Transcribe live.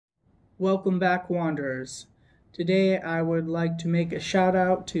Welcome back, Wanderers. Today I would like to make a shout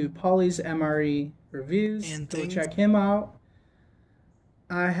out to Polly's MRE Reviews. Go check him out.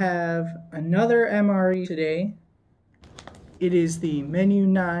 I have another MRE today. It is the Menu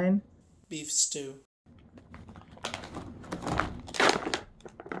 9 beef stew.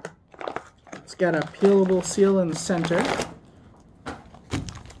 It's got a peelable seal in the center.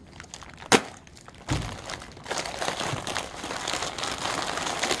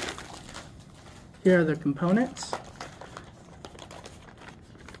 Here are the components.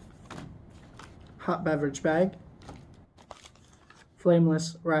 Hot beverage bag,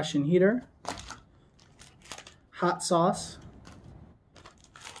 flameless ration heater, hot sauce,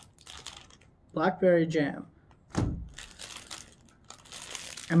 blackberry jam,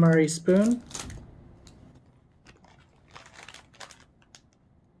 MRE spoon,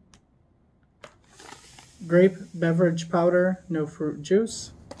 grape beverage powder, no fruit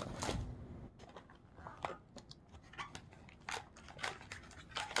juice,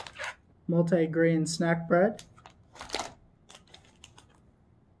 multi-grain snack bread,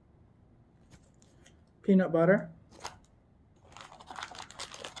 peanut butter,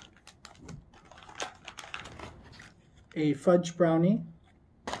 a fudge brownie,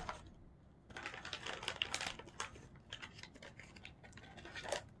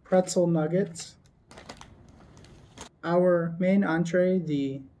 pretzel nuggets, our main entree,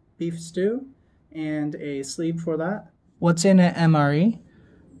 the beef stew, and a sleeve for that. What's in an MRE?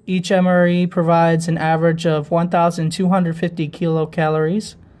 Each MRE provides an average of 1,250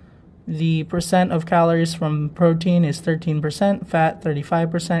 kilocalories. The percent of calories from protein is 13%, fat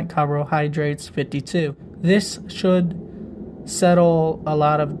 35%, carbohydrates 52%. This should settle a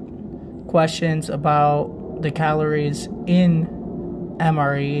lot of questions about the calories in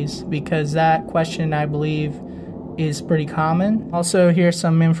MREs, because that question, I believe, is pretty common. Also, here's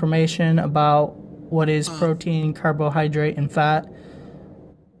some information about what is protein, carbohydrate, and fat,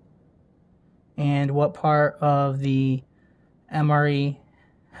 and what part of the MRE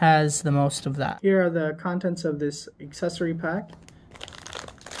has the most of that. Here are the contents of this accessory pack.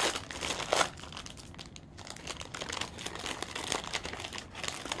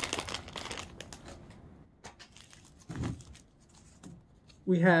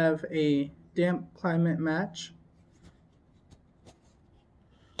 We have a damp climate match,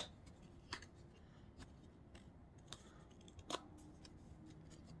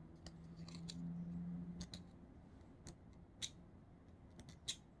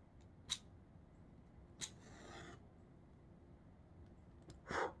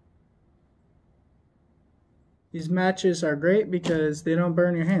 these matches are great because they don't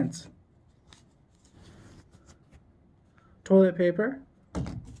burn your hands. Toilet paper,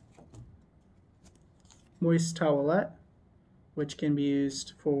 moist towelette, which can be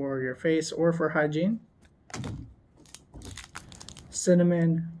used for your face or for hygiene,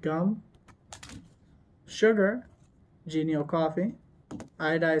 cinnamon gum, sugar, Genial coffee,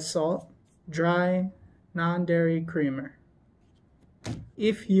 iodized salt, dry non-dairy creamer.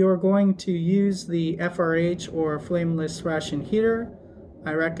 If you're going to use the FRH or flameless ration heater,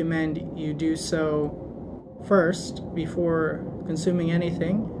 I recommend you do so first before consuming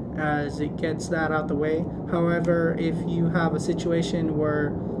anything, as it gets that out the way. However, if you have a situation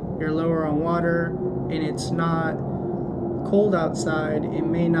where you're lower on water and it's not cold outside, it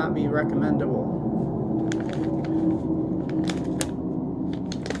may not be recommendable.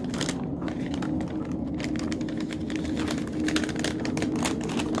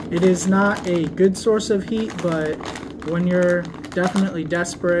 It is not a good source of heat, but when you're definitely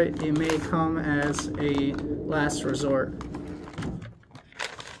desperate, it may come as a last resort.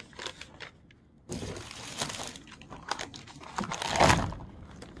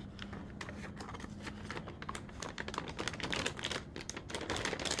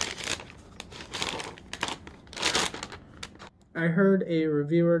 I heard a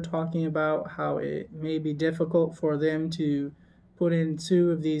reviewer talking about how it may be difficult for them to put in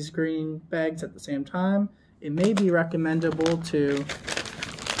 2 of these green bags at the same time. It may be recommendable to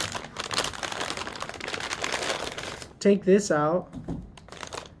take this out,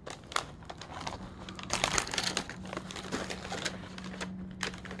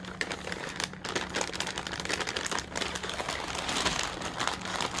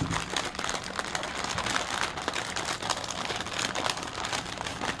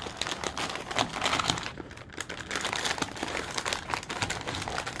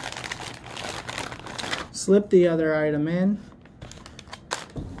 slip the other item in,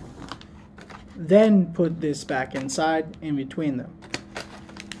 then put this back inside in between them.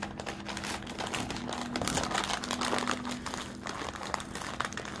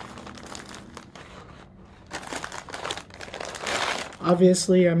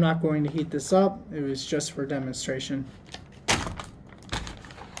 Obviously, I'm not going to heat this up. It was just for demonstration.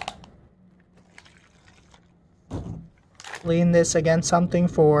 Lean this against something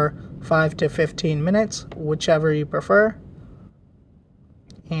for 5 to 15 minutes, whichever you prefer.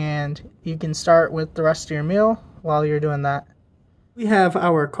 And you can start with the rest of your meal while you're doing that. We have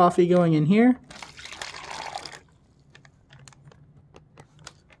our coffee going in here.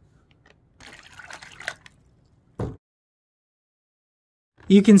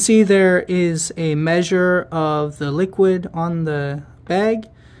 You can see there is a measure of the liquid on the bag,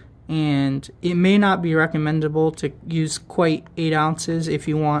 and it may not be recommendable to use quite 8 ounces if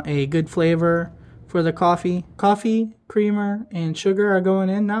you want a good flavor for the coffee. Coffee, creamer, and sugar are going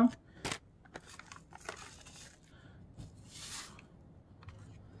in now.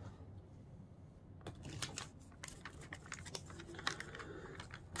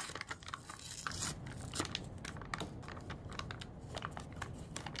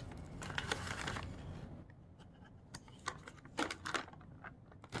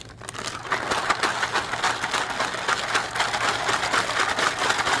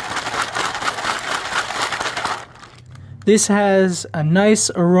 This has a nice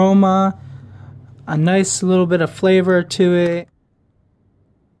aroma, a nice little bit of flavor to it.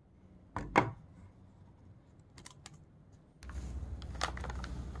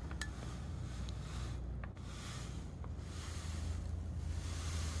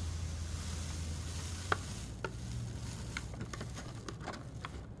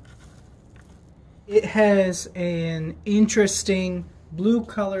 It has an interesting blue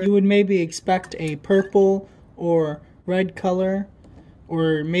color. You would maybe expect a purple or red color,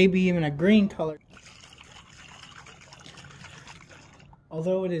 or maybe even a green color.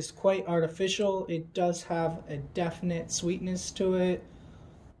 Although it is quite artificial, it does have a definite sweetness to it.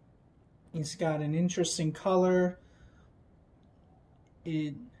 It's got an interesting color.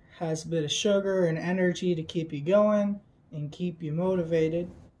 It has a bit of sugar and energy to keep you going and keep you motivated.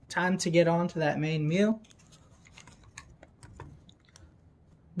 Time to get on to that main meal.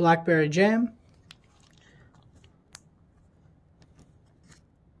 Blackberry jam.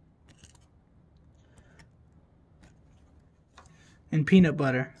 And peanut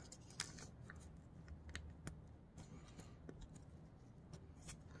butter.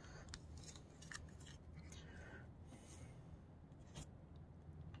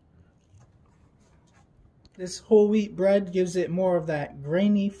 This whole wheat bread gives it more of that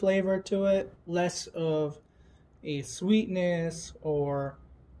grainy flavor to it, less of a sweetness or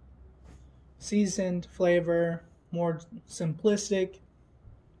seasoned flavor, more simplistic,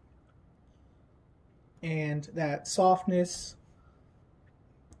 and that softness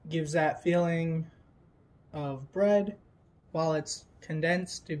gives that feeling of bread while it's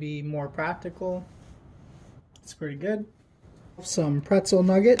condensed to be more practical. It's pretty good. Some pretzel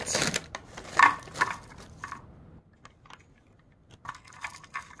nuggets.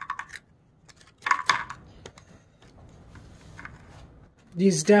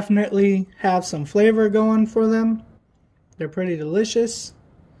 These definitely have some flavor going for them. They're pretty delicious.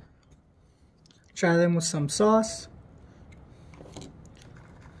 Try them with some sauce.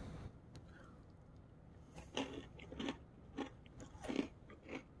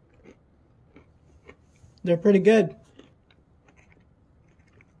 They're pretty good.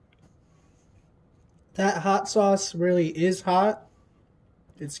 That hot sauce really is hot.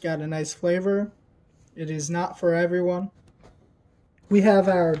 It's got a nice flavor. It is not for everyone. We have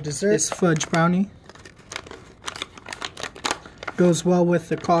our dessert. This fudge brownie goes well with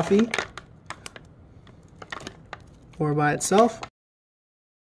the coffee or by itself.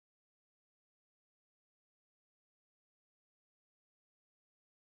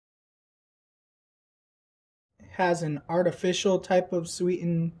 It has an artificial type of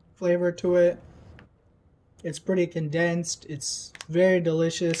sweetened flavor to it. It's pretty condensed. It's very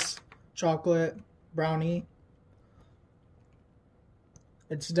delicious chocolate brownie.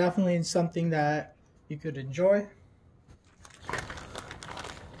 It's definitely something that you could enjoy.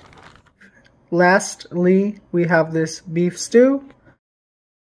 Lastly, we have this beef stew.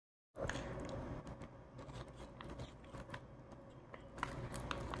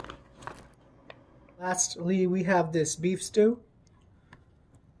 Lastly, we have this beef stew.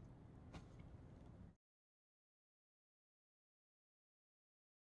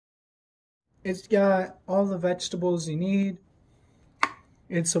 It's got all the vegetables you need.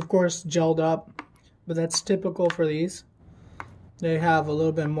 It's of course gelled up, but that's typical for these. They have a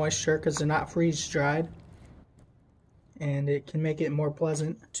little bit of moisture because they're not freeze dried, and it can make it more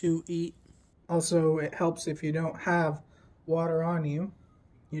pleasant to eat. Also, it helps if you don't have water on you.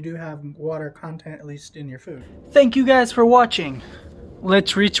 You do have water content at least in your food. Thank you guys for watching.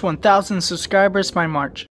 Let's reach 1,000 subscribers by March.